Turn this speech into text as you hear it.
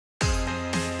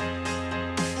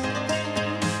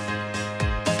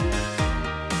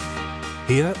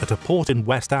Here at a port in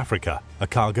West Africa, a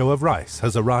cargo of rice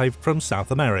has arrived from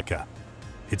South America.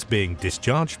 It's being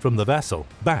discharged from the vessel,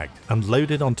 bagged and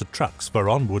loaded onto trucks for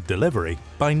onward delivery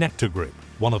by Nectar Group,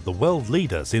 one of the world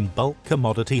leaders in bulk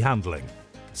commodity handling.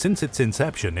 Since its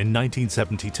inception in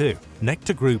 1972,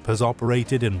 Nectar Group has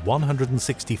operated in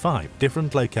 165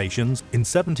 different locations in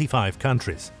 75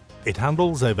 countries. It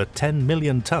handles over 10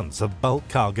 million tons of bulk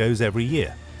cargoes every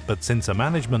year. But since a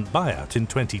management buyout in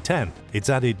 2010, it's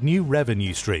added new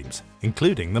revenue streams,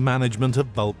 including the management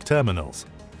of bulk terminals.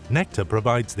 Nectar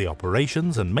provides the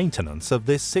operations and maintenance of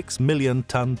this 6 million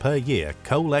ton per year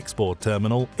coal export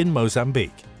terminal in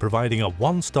Mozambique, providing a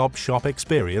one-stop shop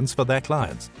experience for their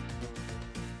clients.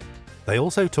 They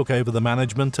also took over the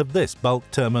management of this bulk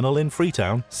terminal in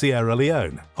Freetown, Sierra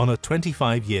Leone, on a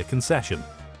 25-year concession.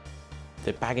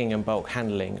 The bagging and bulk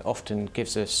handling often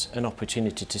gives us an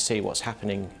opportunity to see what's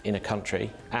happening in a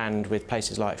country, and with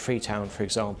places like Freetown, for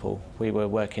example, we were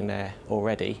working there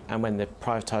already, and when the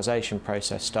privatisation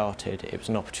process started, it was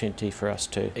an opportunity for us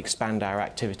to expand our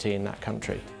activity in that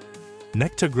country.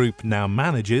 Nectar Group now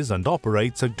manages and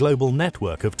operates a global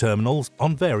network of terminals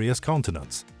on various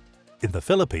continents. In the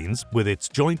Philippines, with its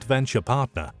joint venture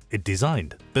partner, it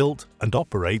designed, built and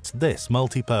operates this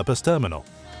multi-purpose terminal.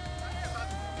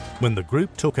 When the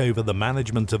group took over the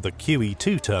management of the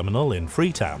QE2 terminal in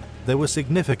Freetown, there were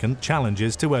significant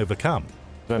challenges to overcome.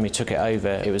 When we took it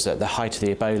over, it was at the height of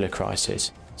the Ebola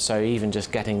crisis, so even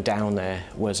just getting down there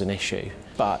was an issue.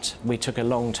 But we took a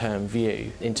long-term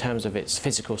view. In terms of its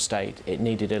physical state, it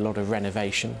needed a lot of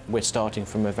renovation. We're starting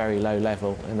from a very low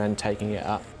level and then taking it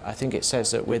up. I think it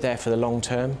says that we're there for the long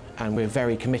term and we're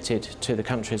very committed to the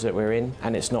countries that we're in,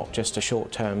 and it's not just a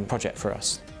short-term project for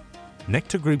us.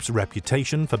 Nectar Group's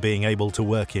reputation for being able to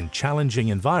work in challenging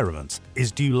environments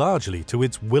is due largely to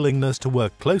its willingness to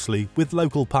work closely with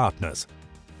local partners.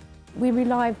 We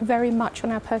rely very much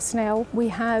on our personnel. We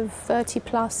have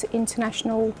 30+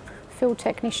 international field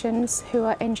technicians who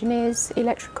are engineers,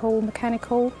 electrical,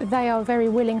 mechanical. They are very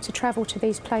willing to travel to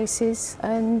these places,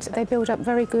 and they build up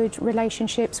very good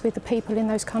relationships with the people in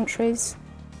those countries.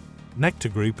 Nectar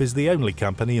Group is the only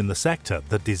company in the sector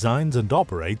that designs and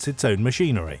operates its own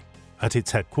machinery. At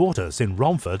its headquarters in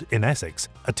Romford, in Essex,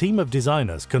 a team of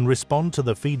designers can respond to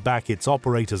the feedback its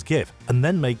operators give and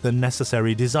then make the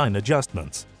necessary design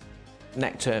adjustments.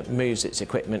 Nectar moves its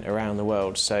equipment around the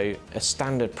world, so a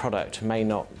standard product may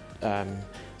not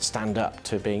stand up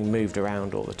to being moved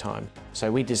around all the time.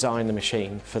 So we design the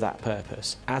machine for that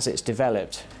purpose. As it's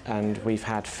developed and we've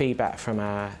had feedback from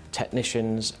our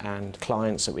technicians and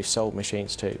clients that we've sold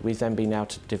machines to, we've then been able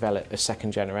to develop a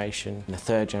second generation and a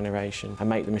third generation and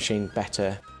make the machine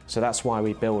better. So that's why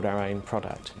we build our own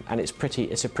product. And it's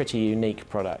a pretty unique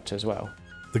product as well.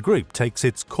 The group takes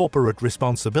its corporate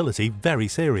responsibility very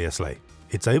seriously.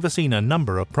 It's overseen a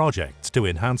number of projects to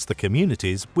enhance the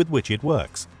communities with which it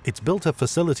works. It's built a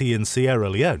facility in Sierra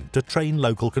Leone to train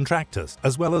local contractors,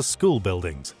 as well as school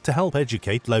buildings to help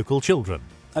educate local children.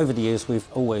 Over the years,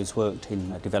 we've always worked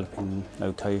in developing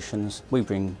locations. We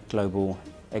bring global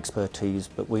expertise,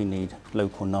 but we need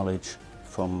local knowledge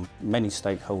from many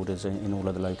stakeholders in all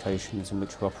of the locations in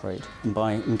which we operate. And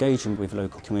by engaging with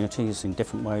local communities in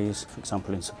different ways, for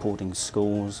example in supporting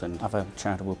schools and other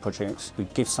charitable projects, we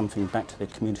give something back to the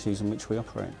communities in which we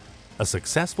operate. A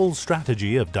successful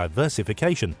strategy of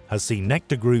diversification has seen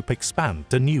Nectar Group expand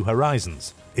to new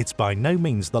horizons. It's by no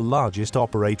means the largest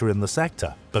operator in the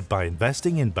sector, but by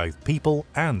investing in both people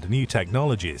and new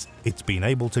technologies, it's been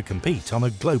able to compete on a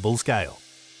global scale.